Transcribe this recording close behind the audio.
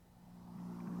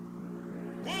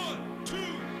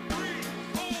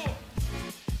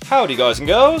Howdy guys and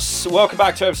girls, welcome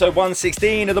back to episode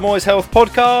 116 of the Moy's Health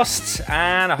Podcast,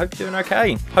 and I hope you're doing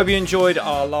okay. Hope you enjoyed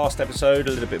our last episode,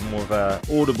 a little bit more of a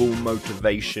audible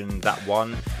motivation, that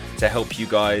one, to help you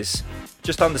guys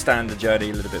just understand the journey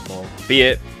a little bit more. Be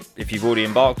it if you've already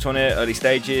embarked on it, early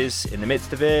stages, in the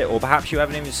midst of it, or perhaps you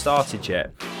haven't even started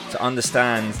yet, to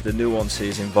understand the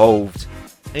nuances involved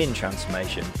in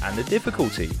transformation and the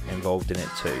difficulty involved in it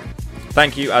too.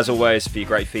 Thank you, as always, for your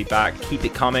great feedback. Keep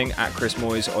it coming at Chris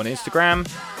Moyes on Instagram.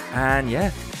 And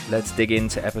yeah, let's dig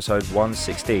into episode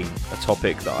 116, a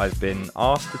topic that I've been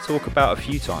asked to talk about a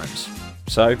few times.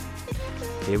 So,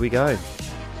 here we go.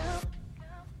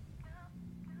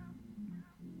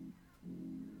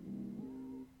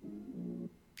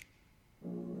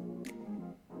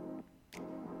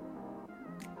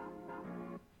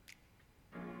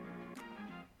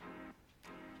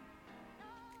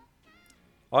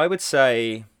 I would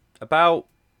say about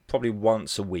probably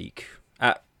once a week,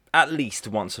 at least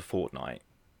once a fortnight,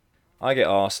 I get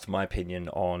asked my opinion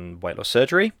on weight loss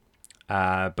surgery,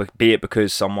 be it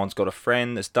because someone's got a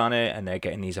friend that's done it and they're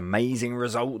getting these amazing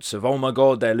results of, oh my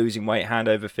god, they're losing weight hand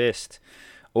over fist,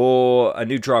 or a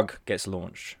new drug gets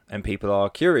launched and people are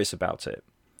curious about it.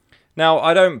 Now,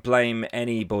 I don't blame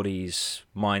anybody's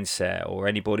mindset or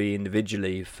anybody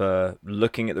individually for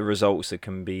looking at the results that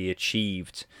can be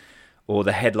achieved or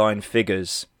the headline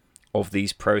figures of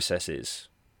these processes,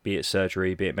 be it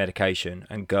surgery, be it medication,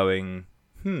 and going,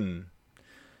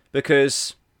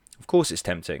 because, of course, it's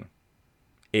tempting.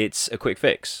 It's a quick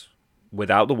fix.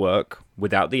 Without the work,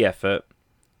 without the effort,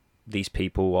 these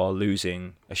people are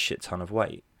losing a shit ton of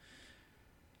weight.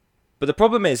 But the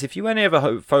problem is, if you only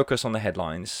ever focus on the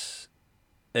headlines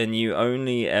and you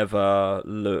only ever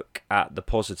look at the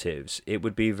positives, it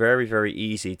would be very, very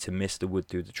easy to miss the wood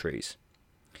through the trees.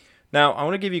 Now, I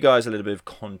want to give you guys a little bit of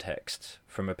context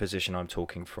from a position I'm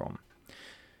talking from. A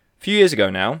few years ago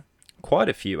now, quite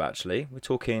a few actually, we're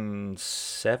talking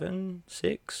 7,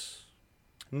 6,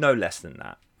 no less than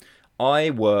that. I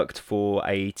worked for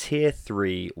a Tier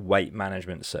 3 weight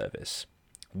management service,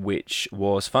 which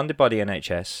was funded by the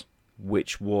NHS,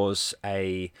 which was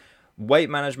a weight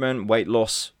management, weight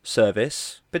loss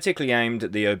service, particularly aimed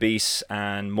at the obese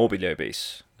and morbidly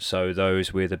obese. So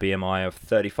those with a BMI of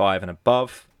 35 and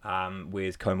above,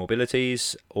 with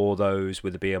comorbidities, or those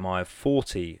with a BMI of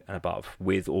 40 and above,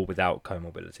 with or without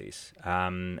comorbidities.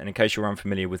 And in case you're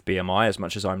unfamiliar with BMI, as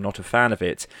much as I'm not a fan of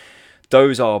it,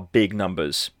 those are big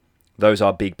numbers. Those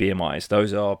are big BMIs.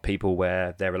 Those are people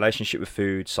where their relationship with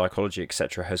food, psychology,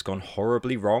 etc. has gone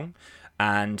horribly wrong,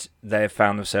 and they've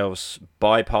found themselves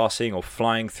bypassing or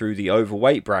flying through the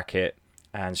overweight bracket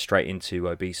and straight into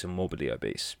obese and morbidly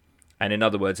obese. And in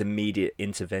other words, immediate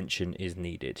intervention is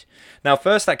needed. Now,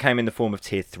 first that came in the form of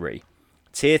Tier 3.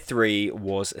 Tier 3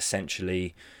 was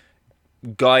essentially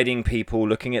guiding people,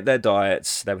 looking at their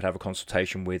diets. They would have a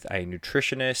consultation with a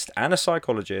nutritionist and a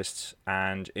psychologist,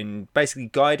 and in basically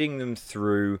guiding them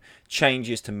through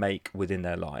changes to make within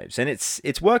their lives. And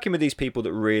it's working with these people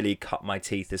that really cut my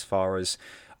teeth as far as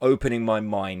opening my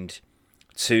mind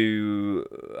to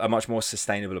a much more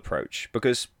sustainable approach.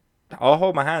 Because I'll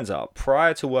hold my hands up.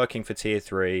 Prior to working for Tier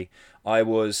 3, I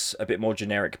was a bit more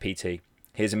generic PT.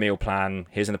 Here's a meal plan,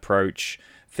 here's an approach,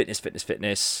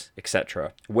 fitness,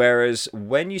 etc. Whereas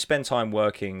when you spend time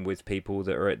working with people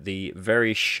that are at the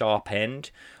very sharp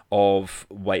end of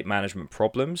weight management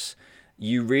problems,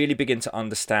 you really begin to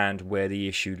understand where the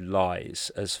issue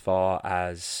lies as far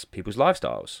as people's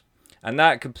lifestyles. And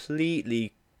that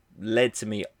completely led to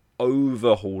me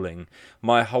overhauling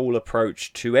my whole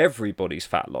approach to everybody's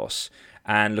fat loss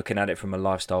and looking at it from a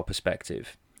lifestyle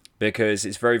perspective, because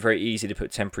it's very, very easy to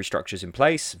put temporary structures in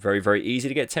place, very, very easy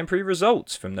to get temporary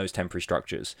results from those temporary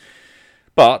structures.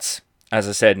 But as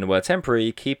I said in the word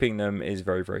temporary, keeping them is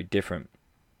very, very different.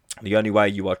 The only way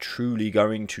you are truly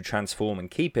going to transform and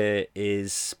keep it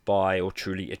is by, or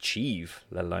truly achieve,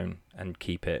 let alone and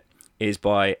keep it, is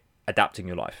by adapting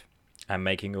your life and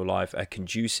making your life a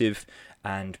conducive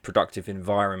and productive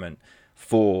environment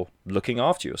for looking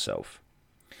after yourself.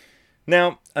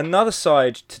 Now, another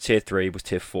side to Tier 3 was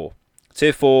Tier 4.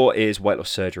 Tier 4 is weight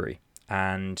loss surgery,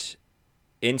 and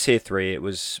in Tier 3 it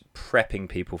was prepping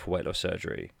people for weight loss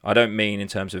surgery. I don't mean in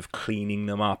terms of cleaning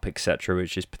them up, etc.,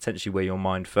 which is potentially where your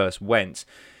mind first went.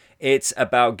 It's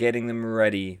about getting them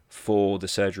ready for the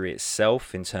surgery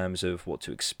itself in terms of what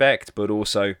to expect, but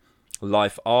also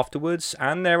life afterwards,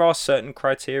 and there are certain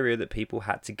criteria that people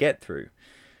had to get through.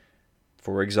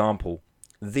 For example,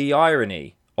 the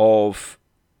irony of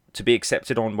to be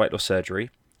accepted on weight loss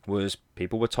surgery was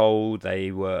people were told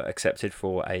they were accepted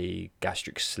for a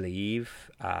gastric sleeve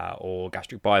or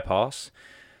gastric bypass,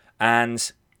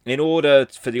 and in order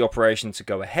for the operation to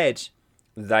go ahead,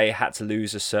 they had to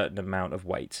lose a certain amount of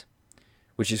weight,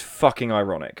 which is fucking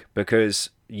ironic because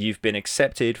you've been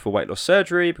accepted for weight loss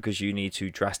surgery because you need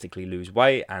to drastically lose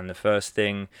weight, and the first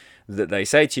thing that they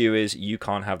say to you is you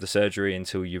can't have the surgery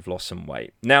until you've lost some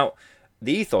weight. Now,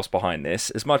 the ethos behind this,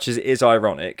 as much as it is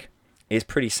ironic, is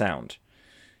pretty sound.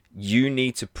 You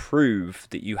need to prove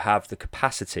that you have the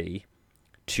capacity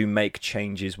to make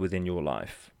changes within your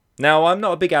life. Now, I'm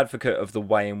not a big advocate of the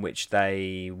way in which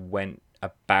they went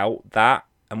about that.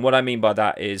 And what I mean by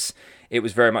that is it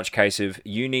was very much a case of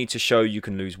you need to show you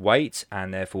can lose weight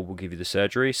and therefore we'll give you the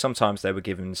surgery. Sometimes they were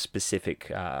given specific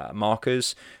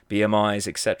markers, BMIs,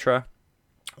 etc.,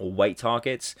 or weight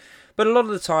targets. But a lot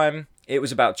of the time it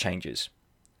was about changes.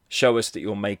 Show us that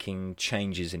you're making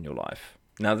changes in your life.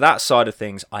 Now, that side of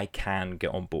things I can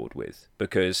get on board with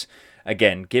because,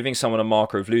 again, giving someone a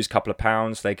marker of lose a couple of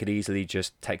pounds, they could easily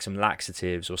just take some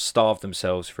laxatives or starve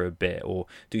themselves for a bit or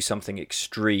do something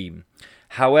extreme.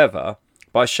 However,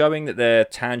 by showing that they're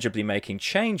tangibly making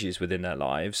changes within their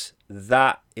lives,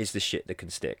 that is the shit that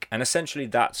can stick. And essentially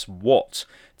that's what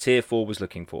Tier 4 was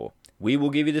looking for. We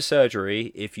will give you the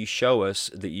surgery if you show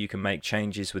us that you can make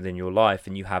changes within your life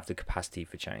and you have the capacity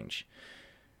for change.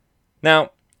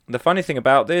 Now, the funny thing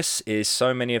about this is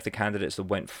so many of the candidates that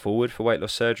went forward for weight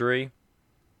loss surgery,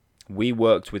 we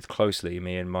worked with closely,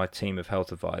 me and my team of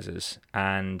health advisors,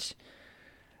 and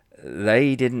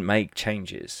they didn't make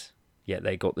changes, yet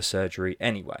they got the surgery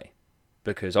anyway.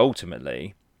 Because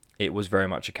ultimately, it was very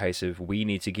much a case of we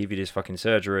need to give you this fucking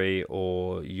surgery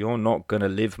or you're not going to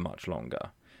live much longer.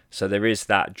 So there is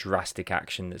that drastic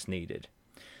action that's needed.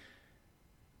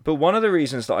 But one of the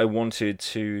reasons that I wanted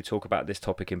to talk about this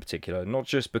topic in particular, not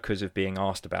just because of being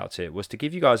asked about it, was to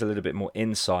give you guys a little bit more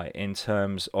insight in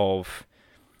terms of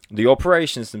the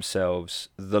operations themselves,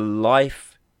 the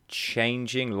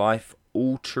life-changing,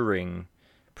 life-altering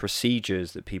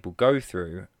procedures that people go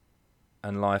through,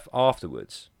 and life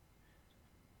afterwards.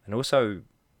 And also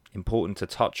important to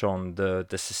touch on the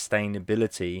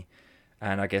sustainability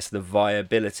and I guess the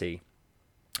viability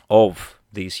of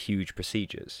these huge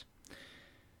procedures.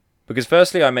 Because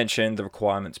firstly, I mentioned the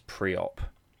requirements pre-op.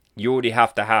 You already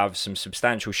have to have some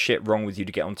substantial shit wrong with you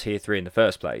to get on tier 3 in the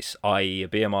first place, i.e. a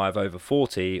BMI of over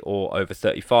 40 or over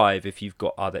 35 if you've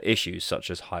got other issues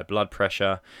such as high blood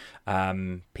pressure,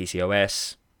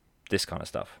 PCOS, this kind of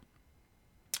stuff.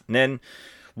 And then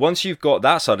once you've got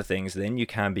that side of things, then you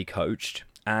can be coached,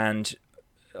 and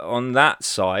on that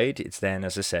side, it's then,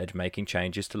 as I said, making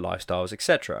changes to lifestyles,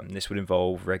 etc. And this would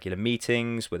involve regular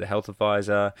meetings with a health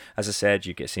advisor. As I said,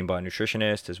 you get seen by a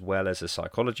nutritionist as well as a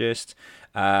psychologist.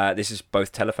 This is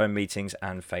both telephone meetings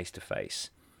and face-to-face.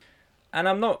 And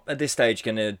I'm not at this stage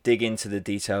going to dig into the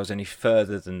details any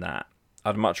further than that.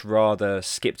 I'd much rather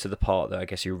skip to the part that I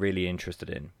guess you're really interested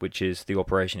in, which is the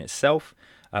operation itself,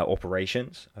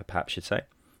 operations, I perhaps should say,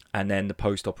 and then the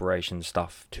post-operation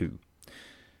stuff too.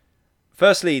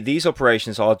 Firstly, these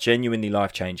operations are genuinely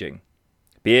life-changing.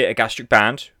 Be it a gastric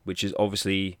band, which is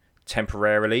obviously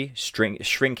temporarily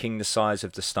shrinking the size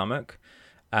of the stomach,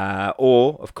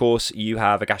 or, of course, you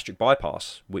have a gastric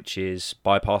bypass, which is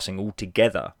bypassing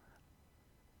altogether.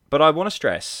 But I want to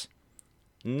stress,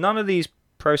 none of these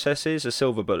processes are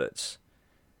silver bullets.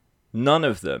 None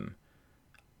of them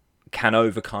can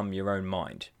overcome your own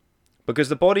mind. Because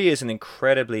the body is an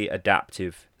incredibly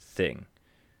adaptive thing.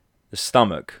 The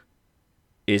stomach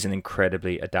is an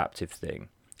incredibly adaptive thing.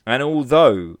 And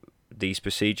although these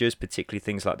procedures, particularly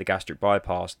things like the gastric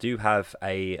bypass, do have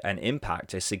an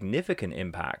impact, a significant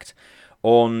impact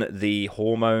on the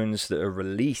hormones that are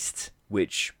released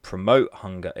which promote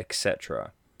hunger,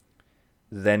 etc.,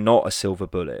 they're not a silver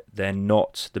bullet. They're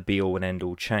not the be-all and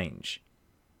end-all change.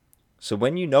 So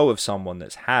when you know of someone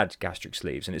that's had gastric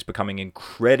sleeves and it's becoming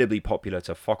incredibly popular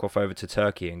to fuck off over to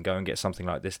Turkey and go and get something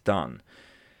like this done,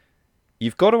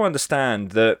 you've got to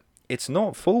understand that it's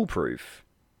not foolproof.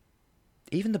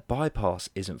 Even the bypass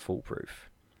isn't foolproof.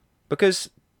 Because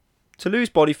to lose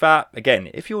body fat, again,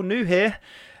 if you're new here,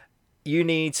 you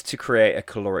need to create a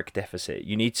caloric deficit.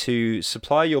 You need to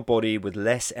supply your body with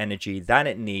less energy than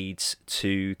it needs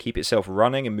to keep itself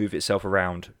running and move itself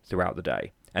around throughout the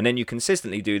day. And then you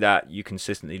consistently do that, you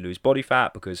consistently lose body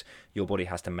fat because your body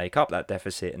has to make up that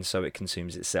deficit and so it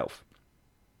consumes itself.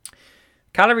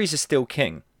 Calories are still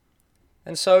king.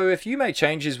 And so if you make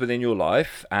changes within your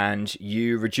life and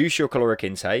you reduce your caloric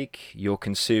intake, you're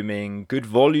consuming good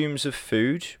volumes of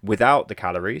food without the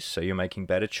calories, so you're making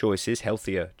better choices,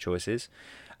 healthier choices,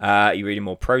 you're eating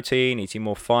more protein, eating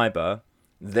more fiber,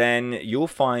 then you'll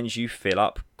find you fill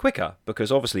up quicker.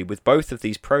 Because obviously with both of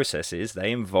these processes,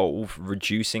 they involve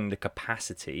reducing the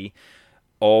capacity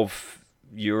of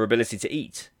your ability to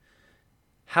eat.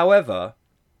 However,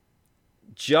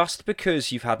 just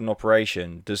because you've had an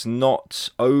operation does not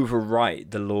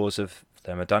overwrite the laws of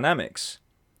thermodynamics.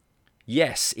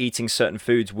 Yes, eating certain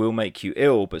foods will make you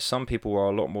ill, but some people are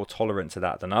a lot more tolerant to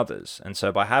that than others. And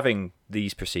so by having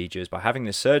these procedures, by having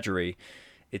this surgery,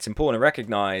 it's important to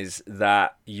recognize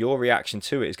that your reaction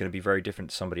to it is going to be very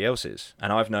different to somebody else's.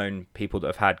 And I've known people that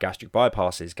have had gastric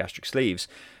bypasses, gastric sleeves,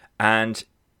 and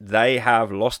they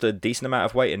have lost a decent amount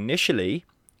of weight initially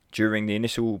during the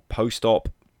initial post-op,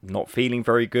 not feeling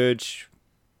very good,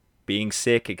 being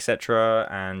sick, etc.,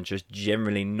 and just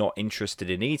generally not interested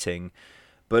in eating.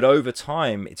 But over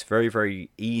time, it's very, very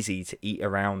easy to eat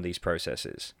around these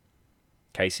processes.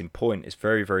 Case in point, it's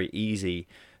very, very easy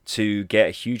to get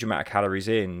a huge amount of calories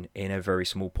in a very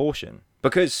small portion.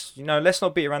 Because, let's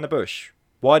not beat around the bush.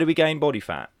 Why do we gain body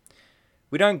fat?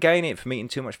 We don't gain it from eating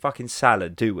too much fucking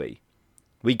salad, do we?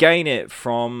 We gain it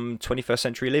from 21st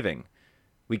century living.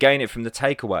 We gain it from the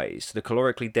takeaways, the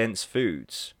calorically dense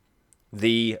foods,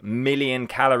 the million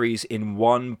calories in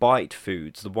one bite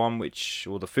foods,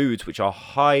 the foods which are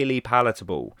highly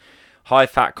palatable, high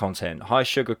fat content, high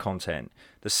sugar content,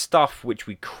 the stuff which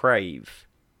we crave.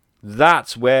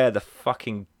 That's where the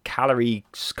fucking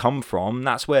calories come from.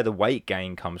 That's where the weight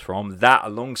gain comes from. That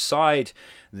alongside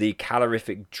the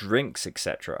calorific drinks,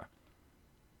 etc.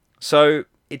 So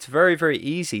it's very, very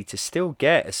easy to still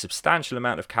get a substantial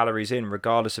amount of calories in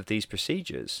regardless of these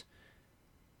procedures.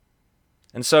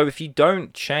 And so if you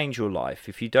don't change your life,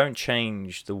 if you don't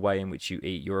change the way in which you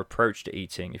eat, your approach to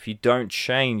eating, if you don't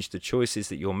change the choices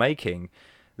that you're making,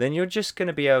 then you're just going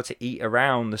to be able to eat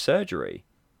around the surgery.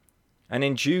 And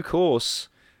in due course,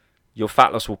 your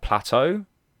fat loss will plateau,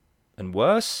 and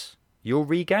worse, you'll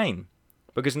regain.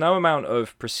 Because no amount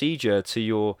of procedure to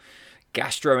your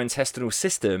gastrointestinal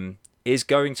system is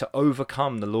going to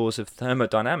overcome the laws of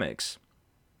thermodynamics.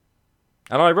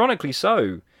 And ironically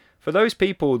so, for those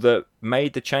people that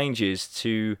made the changes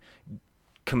to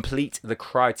complete the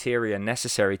criteria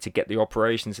necessary to get the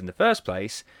operations in the first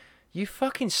place, you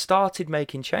fucking started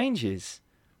making changes.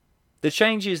 The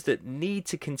changes that need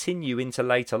to continue into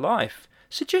later life.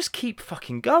 So just keep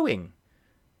fucking going.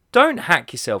 Don't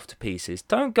hack yourself to pieces.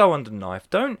 Don't go under the knife.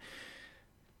 Don't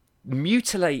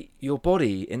mutilate your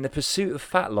body in the pursuit of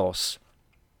fat loss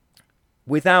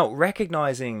without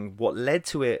recognizing what led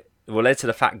to it, what led to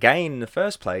the fat gain in the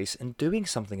first place, and doing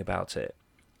something about it.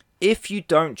 If you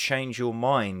don't change your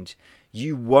mind,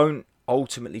 you won't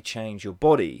ultimately change your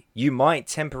body. You might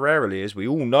temporarily, as we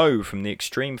all know from the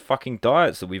extreme fucking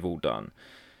diets that we've all done,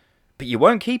 but you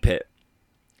won't keep it,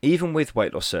 even with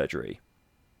weight loss surgery.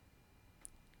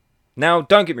 Now,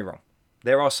 don't get me wrong,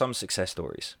 there are some success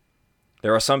stories.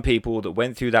 There are some people that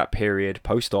went through that period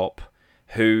post-op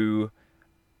who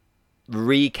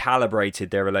recalibrated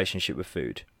their relationship with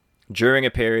food during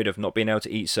a period of not being able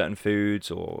to eat certain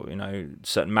foods, or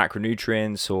certain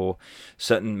macronutrients, or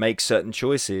make certain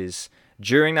choices.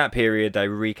 During that period, they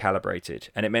recalibrated,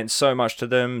 and it meant so much to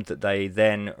them that they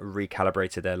then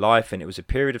recalibrated their life, and it was a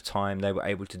period of time they were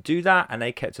able to do that, and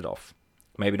they kept it off.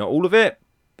 Maybe not all of it,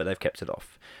 but they've kept it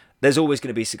off. There's always going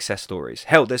to be success stories.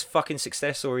 Hell, there's fucking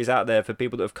success stories out there for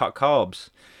people that have cut carbs.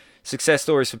 Success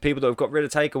stories for people that have got rid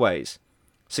of takeaways.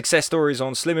 Success stories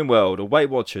on Slimming World or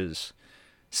Weight Watchers.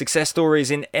 Success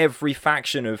stories in every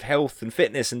faction of health and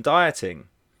fitness and dieting.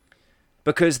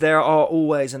 Because there are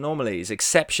always anomalies,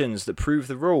 exceptions that prove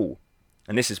the rule.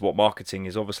 And this is what marketing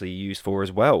is obviously used for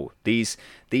as well. These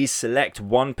select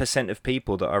 1% of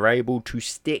people that are able to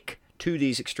stick to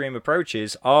these extreme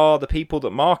approaches are the people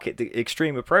that market the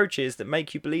extreme approaches that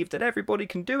make you believe that everybody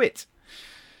can do it.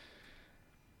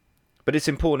 But it's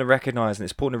important to recognize, and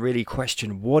it's important to really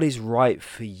question, what is right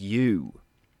for you?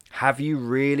 Have you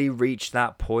really reached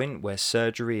that point where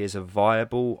surgery is a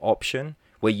viable option,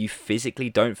 where you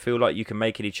physically don't feel like you can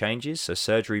make any changes, so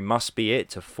surgery must be it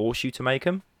to force you to make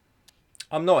them?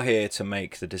 I'm not here to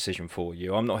make the decision for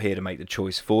you. I'm not here to make the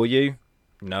choice for you.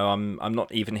 No, I'm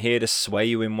not even here to sway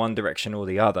you in one direction or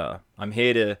the other. I'm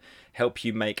here to help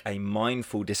you make a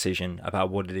mindful decision about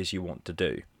what it is you want to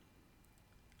do.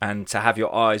 And to have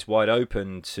your eyes wide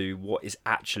open to what is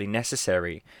actually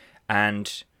necessary.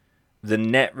 And the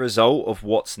net result of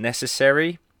what's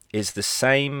necessary is the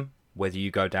same whether you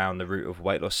go down the route of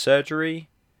weight loss surgery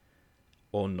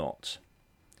or not.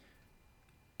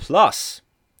 Plus,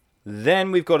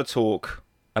 then we've got to talk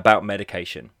about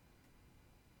medication.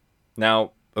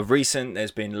 Now, of recent,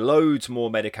 there's been loads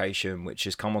more medication which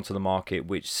has come onto the market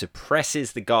which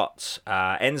suppresses the gut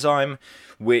enzyme,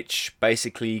 which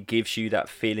basically gives you that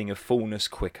feeling of fullness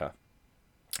quicker.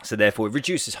 So therefore, it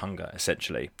reduces hunger,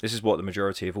 essentially. This is what the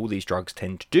majority of all these drugs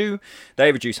tend to do.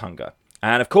 They reduce hunger.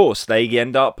 And of course, they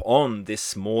end up on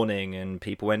This Morning and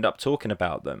people end up talking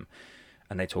about them.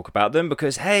 And they talk about them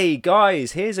because, hey,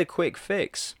 guys, here's a quick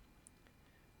fix.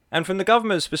 And from the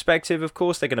government's perspective, of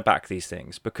course, they're going to back these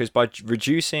things because by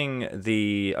reducing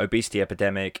the obesity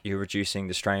epidemic, you're reducing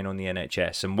the strain on the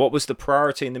NHS. And what was the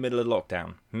priority in the middle of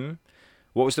lockdown?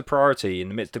 What was the priority in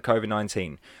the midst of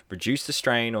COVID-19? Reduce the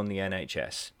strain on the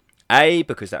NHS. A,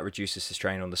 because that reduces the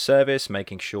strain on the service,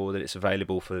 making sure that it's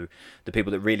available for the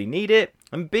people that really need it.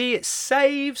 And B, it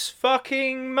saves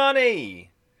fucking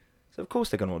money. So, of course,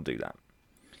 they're going to want to do that.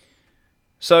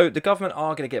 So, the government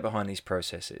are going to get behind these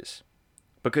processes.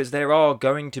 Because there are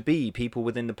going to be people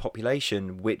within the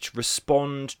population which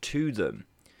respond to them.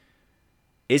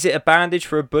 Is it a bandage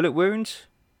for a bullet wound?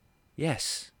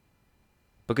 Yes.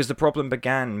 Because the problem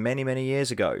began many, many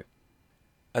years ago.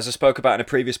 As I spoke about in a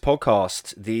previous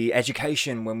podcast, the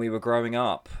education when we were growing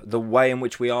up, the way in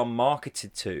which we are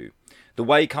marketed to, the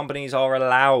way companies are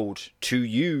allowed to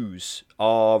use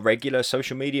our regular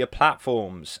social media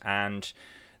platforms and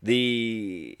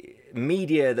the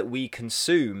media that we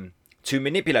consume to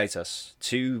manipulate us,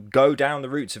 to go down the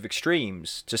routes of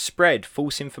extremes, to spread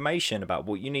false information about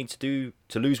what you need to do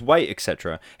to lose weight,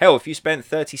 etc. Hell, if you spent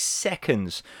 30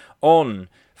 seconds on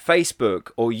Facebook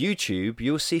or YouTube,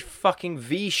 you'll see fucking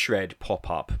V-Shred pop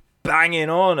up, banging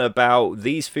on about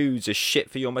these foods are shit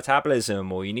for your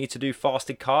metabolism, or you need to do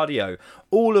fasted cardio,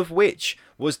 all of which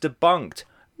was debunked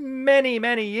many,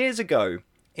 many years ago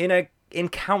in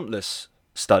countless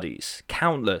studies.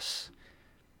 Countless.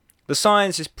 The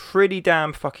science is pretty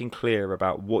damn fucking clear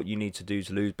about what you need to do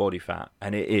to lose body fat,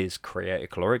 and it is create a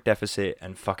caloric deficit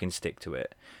and fucking stick to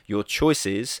it. Your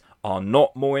choices are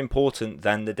not more important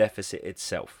than the deficit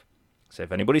itself. So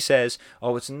if anybody says,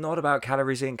 oh, it's not about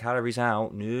calories in, calories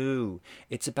out, no,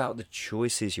 it's about the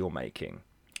choices you're making.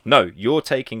 No, you're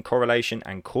taking correlation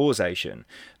and causation.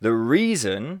 The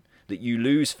reason that you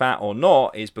lose fat or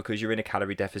not is because you're in a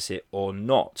calorie deficit or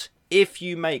not. If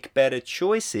you make better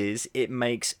choices, it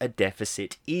makes a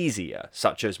deficit easier,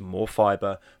 such as more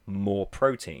fiber, more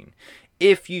protein.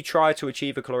 If you try to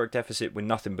achieve a caloric deficit with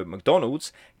nothing but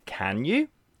McDonald's, can you?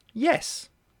 Yes.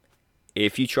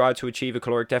 If you try to achieve a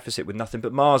caloric deficit with nothing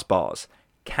but Mars bars,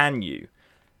 can you?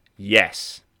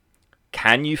 Yes.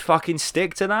 Can you fucking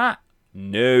stick to that?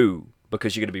 No.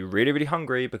 Because you're going to be really, really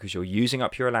hungry because you're using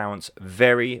up your allowance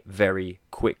very, very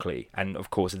quickly. And of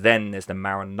course, then there's the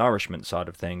malnourishment side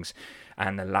of things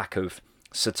and the lack of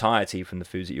satiety from the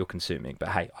foods that you're consuming. But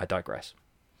hey, I digress.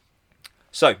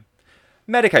 So,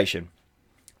 medication.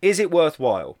 Is it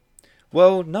worthwhile?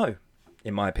 Well, no,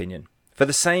 in my opinion. For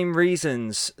the same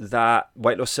reasons that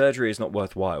weight loss surgery is not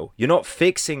worthwhile. You're not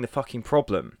fixing the fucking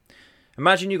problem.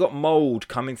 Imagine you've got mold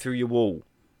coming through your wall.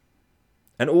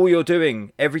 And all you're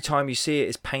doing every time you see it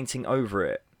is painting over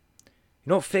it.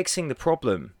 You're not fixing the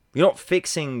problem. You're not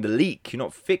fixing the leak. You're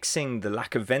not fixing the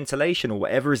lack of ventilation or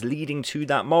whatever is leading to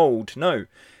that mold. No,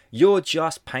 you're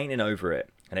just painting over it.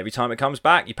 And every time it comes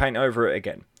back, you paint over it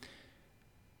again.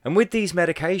 And with these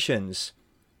medications,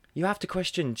 you have to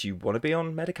question, do you want to be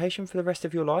on medication for the rest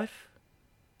of your life?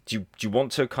 Do you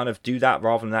want to kind of do that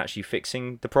rather than actually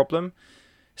fixing the problem?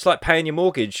 It's like paying your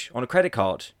mortgage on a credit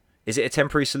card. Is it a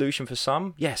temporary solution for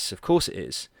some? Yes, of course it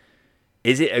is.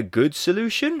 Is it a good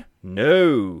solution?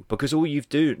 No, because all you've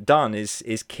done is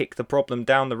kick the problem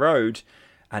down the road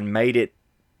and made it,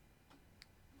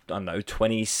 I don't know,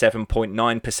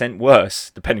 27.9% worse,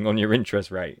 depending on your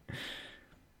interest rate.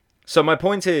 So my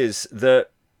point is that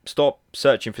stop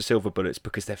searching for silver bullets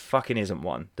because there fucking isn't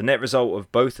one. The net result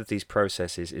of both of these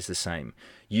processes is the same.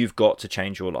 You've got to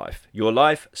change your life. Your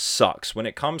life sucks when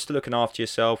it comes to looking after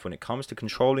yourself, when it comes to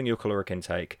controlling your caloric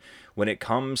intake, when it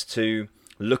comes to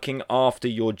looking after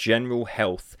your general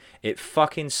health. It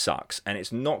fucking sucks, and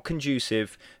it's not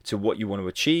conducive to what you want to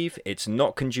achieve. It's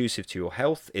not conducive to your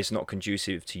health. It's not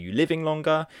conducive to you living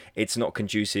longer. It's not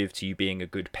conducive to you being a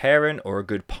good parent or a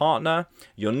good partner.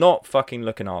 You're not fucking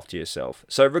looking after yourself.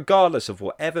 So regardless of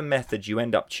whatever method you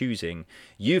end up choosing,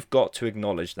 you've got to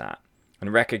acknowledge that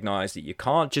and recognize that you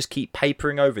can't just keep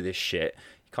papering over this shit.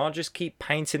 Can't just keep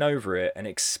painting over it and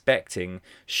expecting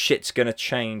shit's going to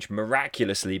change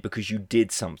miraculously because you did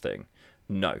something.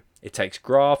 No, it takes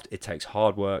graft, it takes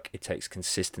hard work, it takes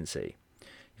consistency.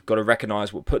 You've got to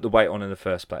recognize what put the weight on in the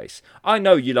first place. I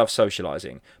know you love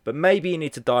socializing, but maybe you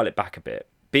need to dial it back a bit.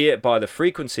 Be it by the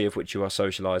frequency of which you are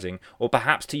socializing, or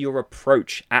perhaps to your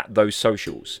approach at those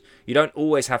socials. You don't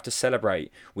always have to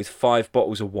celebrate with 5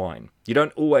 bottles of wine. You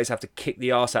don't always have to kick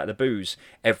the arse out of the booze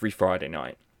every Friday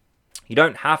night. You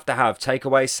don't have to have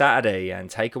takeaway Saturday and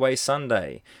takeaway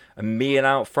Sunday, a meal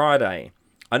out Friday.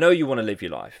 I know you want to live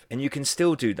your life, and you can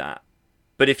still do that.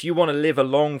 But if you want to live a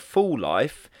long, full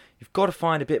life, you've got to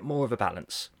find a bit more of a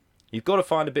balance. You've got to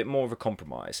find a bit more of a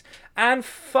compromise. And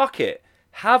fuck it,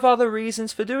 have other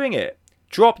reasons for doing it.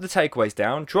 Drop the takeaways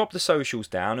down, drop the socials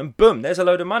down, and boom, there's a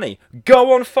load of money.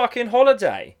 Go on fucking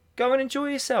holiday. Go and enjoy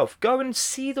yourself. Go and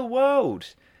see the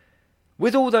world.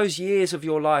 With all those years of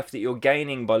your life that you're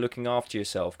gaining by looking after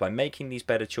yourself, by making these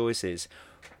better choices,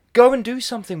 go and do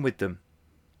something with them.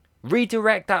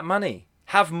 Redirect that money.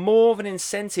 Have more of an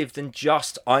incentive than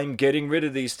just, I'm getting rid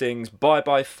of these things,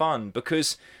 bye-bye fun.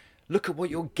 Because look at what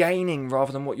you're gaining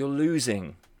rather than what you're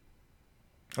losing.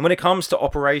 And when it comes to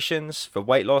operations for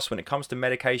weight loss, when it comes to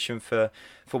medication for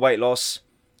weight loss,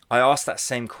 I ask that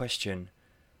same question,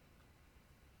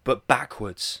 but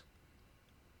backwards.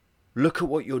 Look at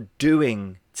what you're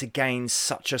doing to gain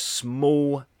such a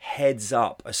small heads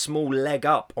up, a small leg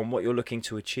up on what you're looking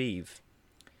to achieve.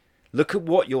 Look at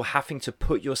what you're having to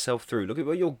put yourself through. Look at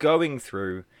what you're going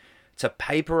through to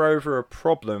paper over a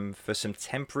problem for some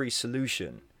temporary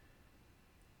solution.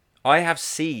 I have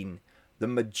seen the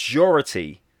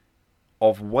majority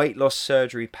of weight loss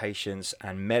surgery patients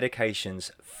and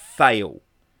medications fail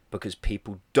because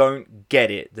people don't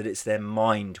get it, that it's their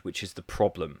mind which is the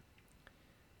problem.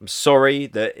 I'm sorry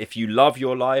that if you love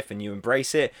your life and you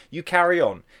embrace it, you carry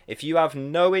on. If you have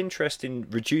no interest in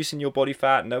reducing your body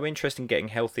fat, no interest in getting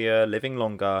healthier, living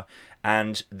longer,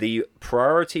 and the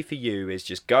priority for you is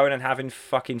just going and having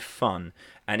fucking fun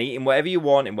and eating whatever you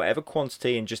want in whatever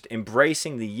quantity and just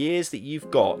embracing the years that you've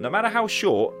got, no matter how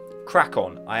short, crack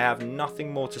on. I have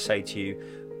nothing more to say to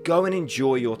you. Go and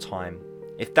enjoy your time.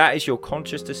 If that is your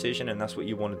conscious decision and that's what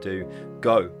you want to do,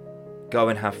 go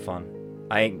and have fun.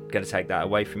 I ain't going to take that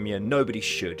away from you. Nobody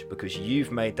should, because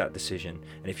you've made that decision.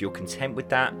 And if you're content with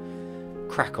that,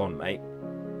 crack on, mate.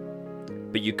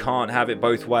 But you can't have it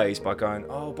both ways by going,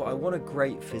 oh, but I want a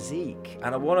great physique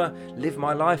and I want to live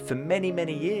my life for many,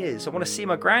 many years. I want to see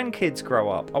my grandkids grow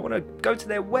up. I want to go to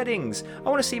their weddings. I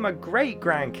want to see my great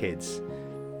grandkids.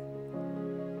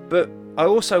 But I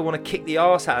also want to kick the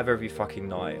arse out of every fucking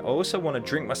night. I also want to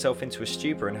drink myself into a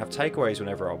stupor and have takeaways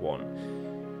whenever I want.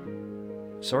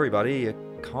 Sorry, buddy,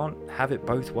 you can't have it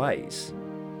both ways.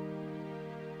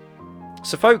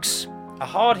 So, folks, a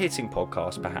hard-hitting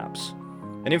podcast, perhaps.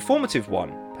 An informative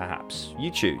one, perhaps.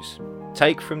 You choose.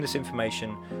 Take from this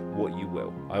information what you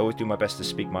will. I always do my best to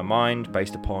speak my mind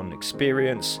based upon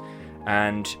experience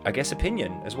and, I guess,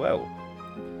 opinion as well.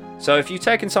 So if you've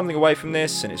taken something away from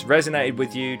this and it's resonated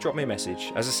with you, drop me a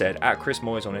message. As I said, at Chris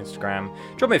Moyes on Instagram.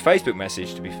 Drop me a Facebook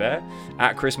message, to be fair.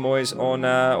 At Chris Moyes on,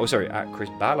 at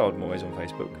Chris Ballard Moyes on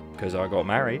Facebook, because I got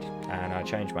married and I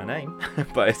changed my name.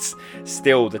 But it's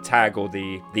still the tag or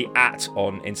the at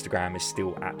on Instagram is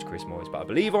still at Chris Moyes. But I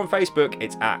believe on Facebook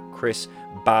it's at Chris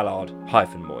Ballard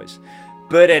 -Moyes.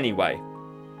 But anyway,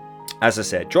 as I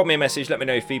said, drop me a message, let me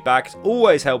know your feedback. It's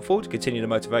always helpful to continue the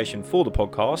motivation for the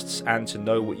podcasts and to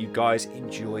know what you guys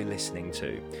enjoy listening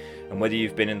to. And whether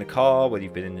you've been in the car, whether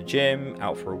you've been in the gym,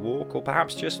 out for a walk, or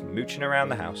perhaps just mooching around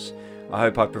the house, I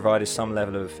hope I've provided some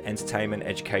level of entertainment,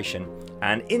 education,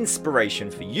 and inspiration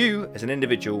for you as an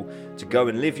individual to go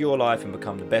and live your life and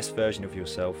become the best version of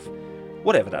yourself,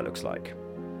 whatever that looks like.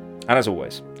 And as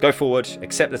always, go forward,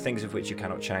 accept the things of which you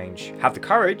cannot change, have the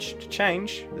courage to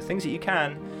change the things that you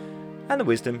can, and the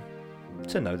wisdom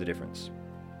to know the difference.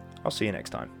 I'll see you next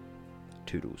time.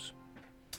 Toodles.